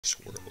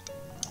World.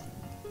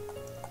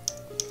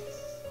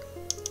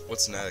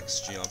 What's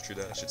next? Geometry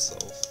Dash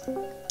itself.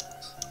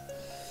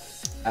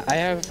 I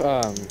have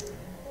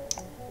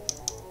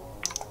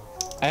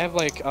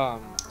like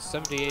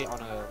 78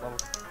 on a level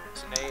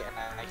today, and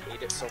I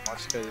hate it so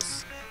much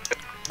because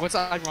what's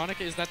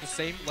ironic is that the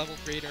same level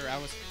creator I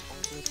was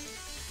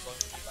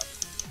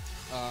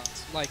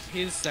like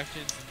his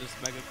sections in this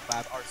mega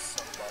lab are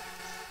so low,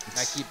 and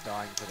I keep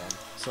dying to them.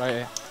 So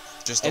I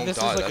just don't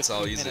die. Like that's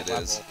how easy it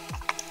is.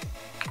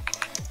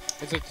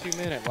 It's a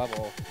 2-minute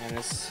level, and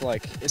it's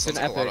like it's an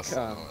like epic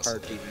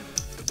card game.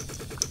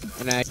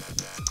 And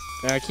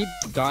I keep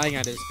dying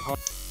at his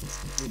part,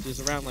 which is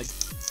around like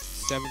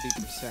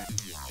 70%.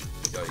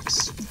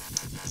 Yikes!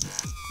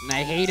 And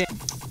I hate it.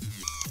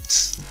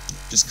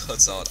 Just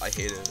cuts out. I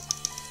hate it.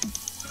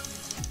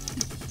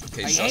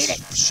 Okay,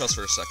 shush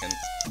for a second.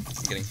 I'm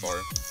getting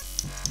far.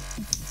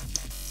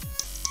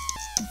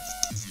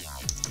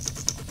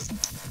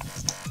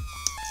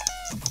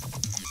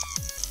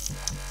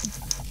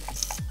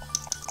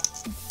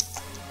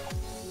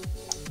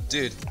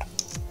 Dude.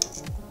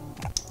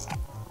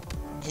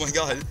 Oh my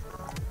god.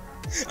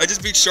 I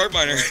just beat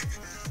Sharpminer.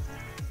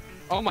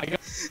 Oh my god.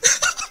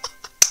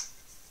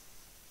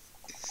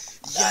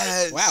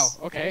 Yes! Wow,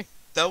 okay.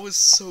 That was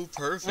so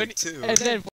perfect, too. And then